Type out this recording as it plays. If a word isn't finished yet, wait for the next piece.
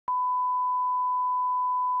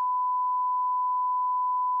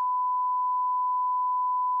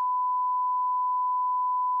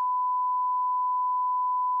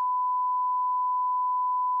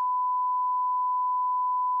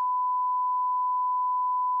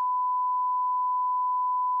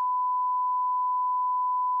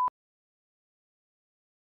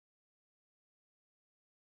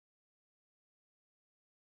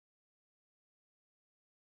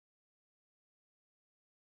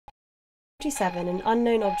1947, an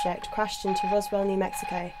unknown object crashed into Roswell, New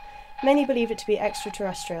Mexico. Many believed it to be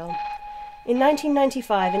extraterrestrial. In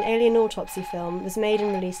 1995, an alien autopsy film was made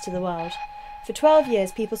and released to the world. For 12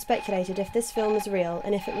 years, people speculated if this film was real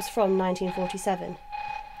and if it was from 1947.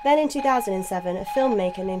 Then in 2007, a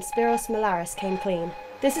filmmaker named Spiros Malaris came clean.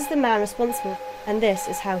 This is the man responsible, and this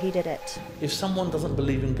is how he did it. If someone doesn't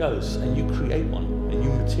believe in ghosts and you create one and you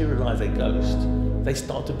materialise a ghost, they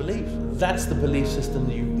start to believe. That's the belief system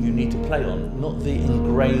you need to play on, not the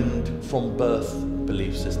ingrained from birth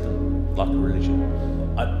belief system, like a religion.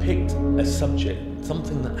 I picked a subject,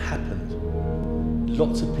 something that happened.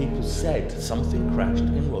 Lots of people said something crashed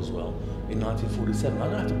in Roswell in 1947. I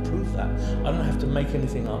don't have to prove that. I don't have to make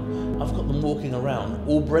anything up. I've got them walking around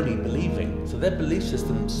already believing. So their belief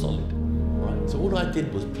system is solid, right? So all I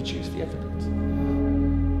did was produce the evidence.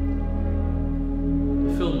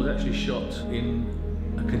 The film was actually shot in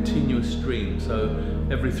a continuous stream, so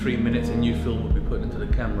every 3 minutes a new film would be put into the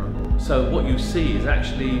camera. So what you see is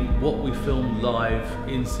actually what we filmed live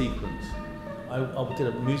in sequence. I did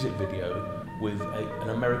a music video with an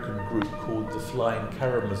American group called the Flying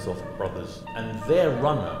Karamazov Brothers, and their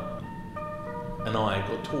runner and I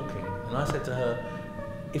got talking, and I said to her,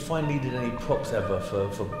 if I needed any props ever for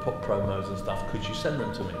pop promos and stuff, could you send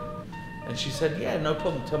them to me? And she said, yeah, no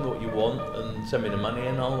problem, tell me what you want and send me the money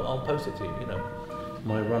and I'll post it to you, you know.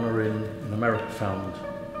 My runner in America found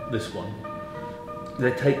this one.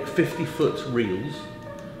 They take 50-foot reels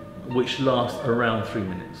which last around 3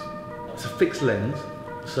 minutes. It's a fixed lens,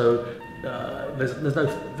 so there's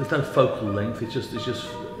no focal length. It's just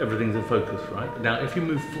everything's in focus, right? Now, if you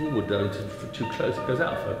move forward though too close, it goes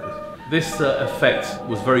out of focus. This effect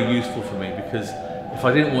was very useful for me because if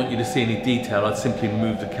I didn't want you to see any detail, I'd simply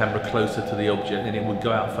move the camera closer to the object and it would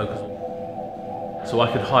go out of focus. So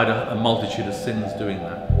I could hide a multitude of sins doing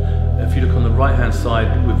that. If you look on the right-hand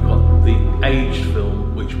side, we've got the aged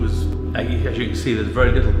film, which was, as you can see, there's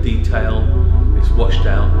very little detail. It's washed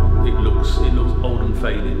out. It looks old and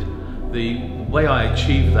faded. The way I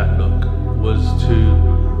achieved that look was to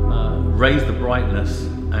raise the brightness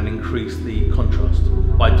and increase the contrast.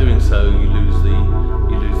 By doing so, you lose the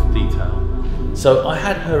detail. So I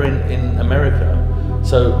had her in America,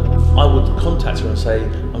 so I would contact her and say,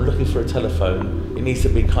 I'm looking for a telephone. It needs to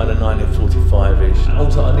be kind of 1945-ish.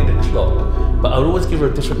 Also, I need a clock, but I would always give her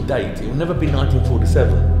a different date. It would never be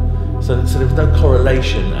 1947. So there was no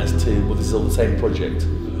correlation as to, well, this is all the same project.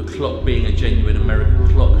 The clock, being a genuine American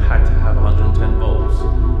clock, had to have 110 volts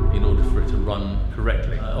in order for it to run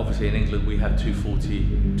correctly. Obviously in England we have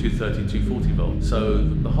 230, 240 volts. So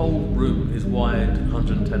the whole room is wired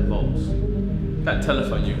 110 volts. That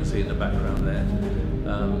telephone you can see in the background there,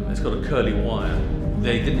 it's got a curly wire.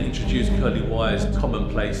 They didn't introduce curly wires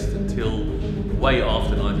commonplace until way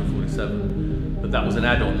after 1947, but that was an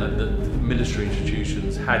add-on that the military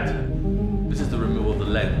institutions had. This is the removal of the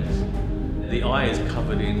lens. The eye is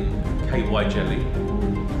covered in KY jelly,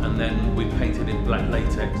 and then we painted in black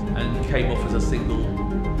latex and came off as a single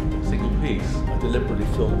piece. I deliberately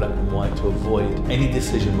filmed black and white to avoid any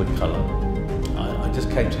decision with colour. I just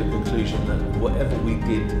came to the conclusion that whatever we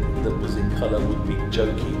did that was in colour would be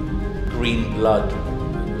jokey. Green blood,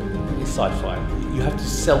 it's sci-fi. You have to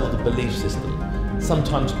sell the belief system.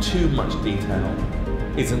 Sometimes too much detail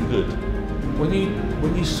isn't good. When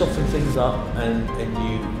you soften things up and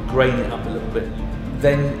you grain it up a little bit,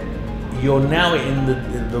 then you're now in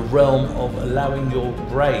the realm of allowing your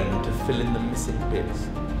brain to fill in the missing bits.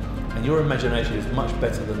 And your imagination is much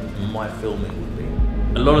better than my filming would be.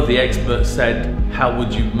 A lot of the experts said, how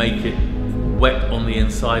would you make it wet on the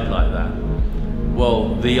inside like that?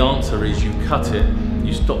 Well, the answer is you cut it,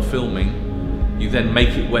 you stop filming, you then make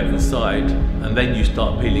it wet inside, and then you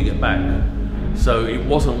start peeling it back. So it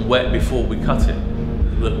wasn't wet before we cut it.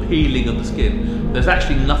 The peeling of the skin, there's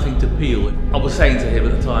actually nothing to peel. I was saying to him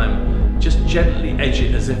at the time, just gently edge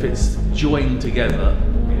it as if it's joined together,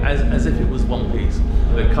 as if it was one piece.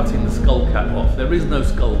 We're cutting the skull cap off. There is no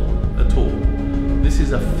skull at all. This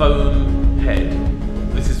is a foam head.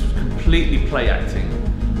 This is completely play acting,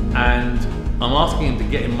 and I'm asking him to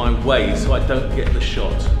get in my way so I don't get the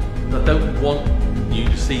shot. I don't want you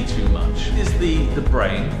to see too much. This is the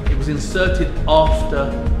brain. It was inserted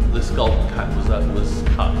after the skull cap was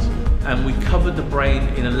cut, and we covered the brain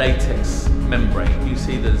in a latex membrane. You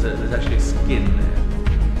see there's actually a skin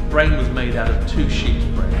there. The brain was made out of 2 sheep's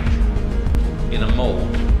brains in a mould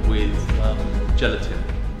with gelatin.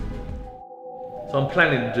 So I'm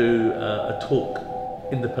planning to do a talk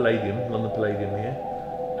in the Palladium, London Palladium here,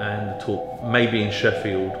 and a talk maybe in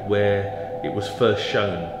Sheffield where it was first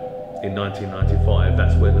shown in 1995.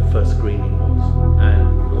 That's where the first screening was. And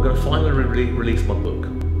I'm going to finally release my book.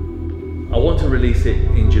 I want to release it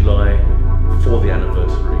in July for the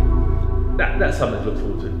anniversary. That's something to look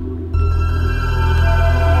forward to.